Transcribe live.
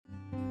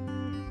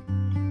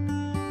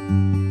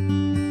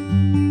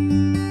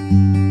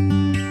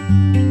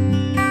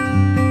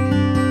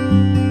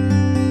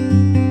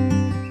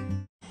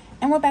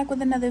We're back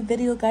with another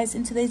video, guys.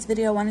 In today's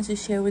video, I wanted to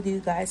share with you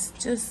guys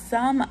just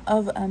some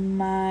of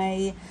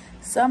my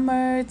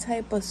summer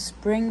type of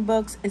spring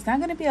books. It's not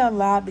going to be a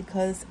lot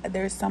because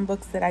there's some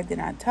books that I did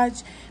not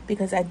touch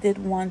because I do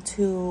want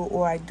to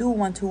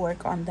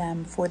work on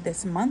them for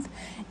this month,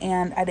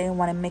 and I didn't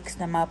want to mix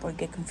them up or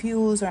get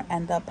confused or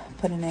end up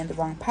putting it in the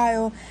wrong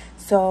pile.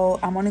 So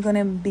I'm only going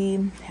to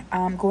be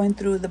going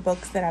through the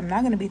books that I'm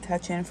not going to be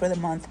touching for the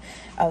month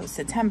of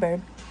September,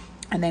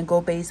 and then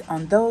go based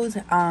on those.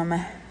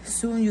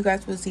 Soon you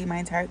guys will see my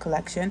entire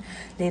collection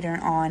later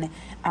on,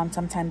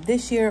 sometime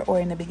this year or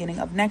in the beginning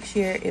of next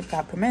year if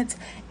God permits.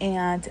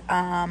 And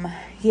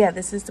yeah,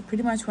 this is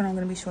pretty much what I'm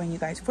going to be showing you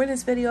guys for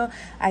this video.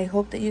 I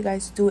hope that you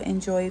guys do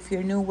enjoy. If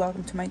you're new,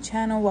 welcome to my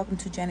channel, welcome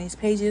to Jenny's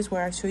Pages,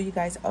 where I show you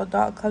guys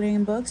adult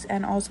coloring books.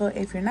 And also,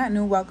 if you're not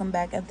new, welcome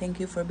back and thank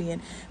you for being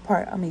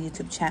part of my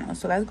YouTube channel.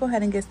 So let's go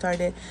ahead and get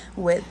started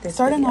with this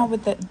starting off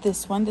with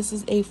this one. This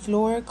is a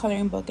floor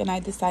coloring book, and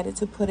I decided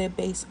to put it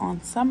based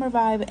on summer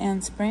vibe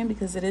and spring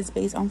because it is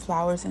based on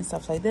flowers and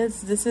stuff like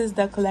this. This is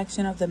the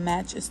collection of the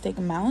Matchstick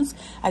Mounts.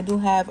 I do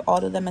have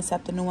all of them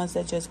except the new ones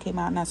that just came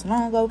out not so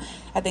long ago.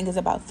 I think it's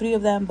about 3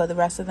 of them, but the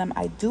rest of them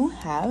I do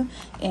have.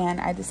 And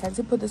I decided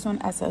to put this one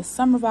as a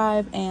summer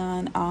vibe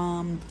and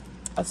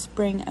a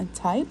spring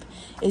type.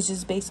 It's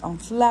just based on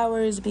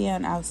flowers,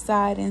 being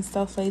outside and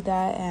stuff like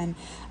that. And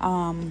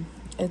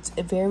it's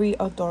very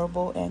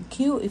adorable and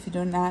cute. If you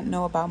do not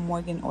know about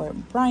Morgan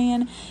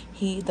O'Brien,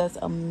 he does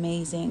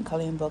amazing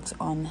coloring books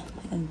on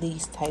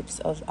these types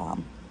of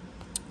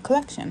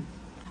collection.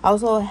 I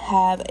also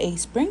have a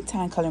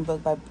springtime coloring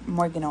book by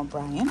Morgan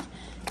O'Brien,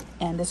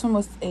 and this one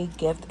was a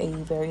gift a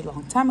very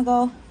long time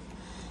ago,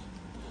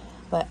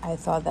 but I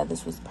thought that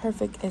this was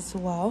perfect as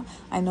well.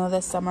 I know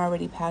that summer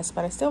already passed,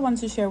 but I still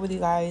wanted to share with you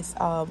guys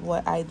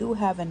what I do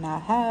have and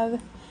not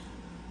have,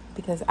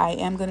 because I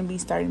am going to be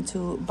starting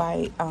to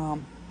buy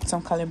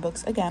some coloring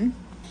books again.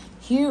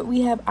 Here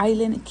we have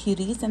Island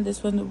Cuties, and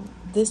this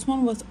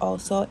one was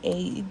also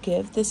a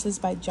gift. This is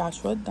by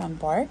Joshua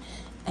Dunbar,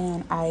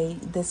 and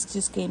this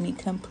just gave me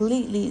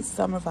completely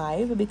summer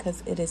vibe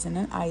because it is in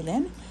an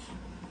island.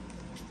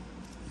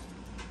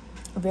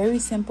 Very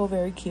simple,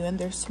 very cute, and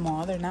they're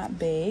small, they're not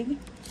big.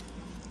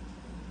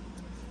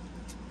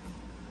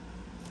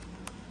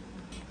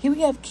 Here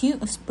we have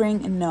Cute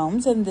Spring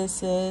Gnomes, and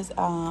this is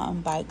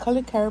by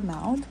Color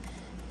Caramel,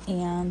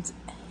 and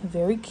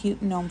very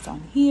cute gnomes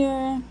on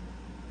here.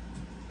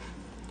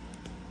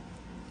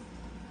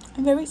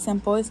 And very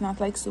simple. It's not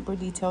like super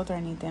detailed or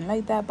anything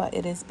like that, but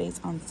it is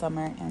based on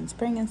summer and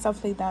spring and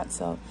stuff like that,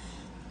 so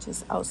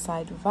just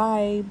outside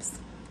vibes.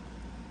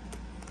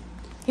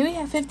 Here we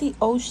have 50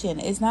 Ocean.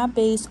 It's not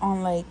based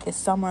on like a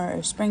summer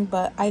or spring,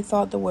 but I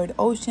thought the word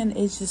ocean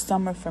is just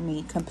summer for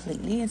me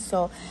completely.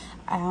 So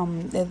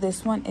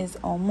this one is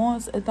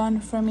almost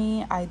done for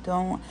me. I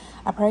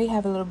probably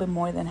have a little bit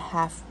more than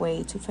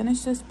halfway to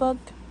finish this book,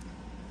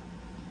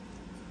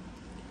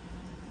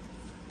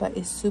 but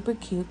it's super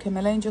cute.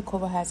 Camila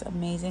Angelkova has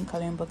amazing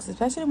coloring books,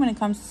 especially when it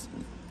comes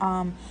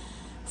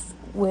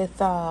with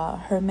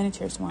her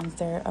miniatures ones.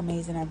 They're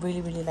amazing. I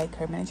really like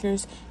her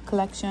miniatures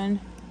collection.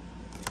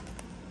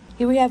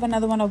 Here we have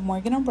another one of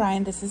Morgan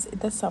O'Brien. This is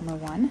the summer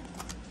one.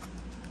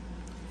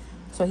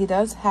 So he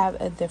does have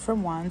a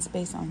different ones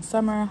based on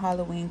summer,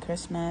 Halloween,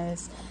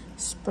 Christmas,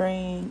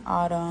 spring,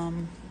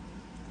 autumn.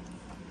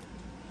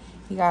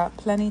 You got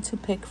plenty to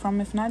pick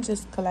from. If not,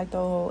 just collect the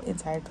whole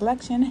entire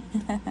collection.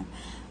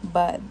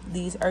 But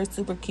these are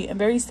super cute and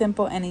very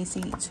simple and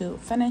easy to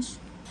finish.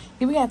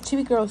 Here we have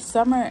Chibi Girl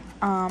Summer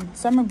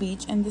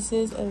Beach, and this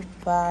is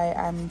by,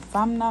 if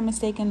I'm not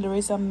mistaken,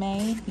 Larissa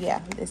May. Yeah,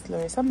 it's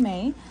Larissa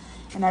May.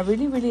 And I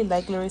really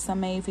like Larissa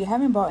May. If you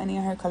haven't bought any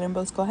of her coloring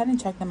books, go ahead and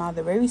check them out.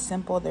 They're very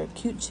simple. They're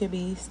cute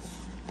chibis.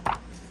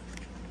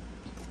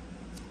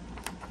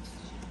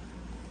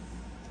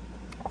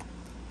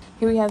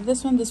 Here we have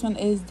this one. This one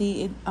is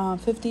the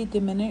 50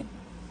 The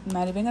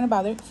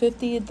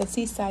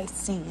Seaside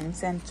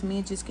Scenes. And to me,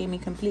 it just gave me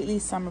completely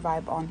summer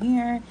vibe on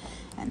here.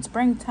 And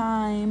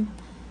springtime.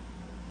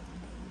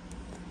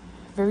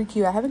 Very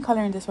cute. I haven't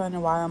colored this one in a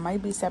while. I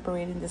might be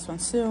separating this one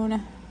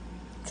soon.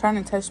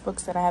 Trying to touch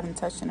books that I haven't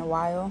touched in a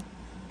while.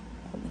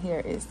 Here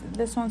is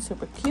this one,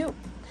 super cute.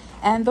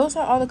 And those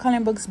are all the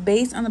coloring books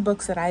based on the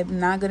books that I'm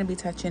not going to be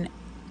touching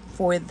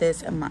for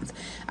this month.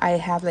 I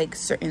have like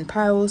certain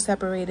piles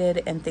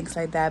separated and things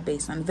like that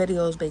based on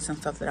videos, based on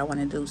stuff that I want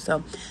to do.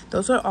 So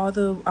those are all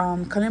the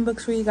coloring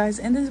books for you guys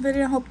in this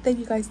video. I hope that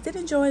you guys did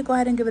enjoy. Go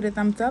ahead and give it a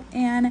thumbs up,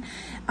 and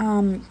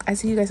I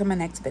see you guys on my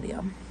next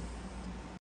video.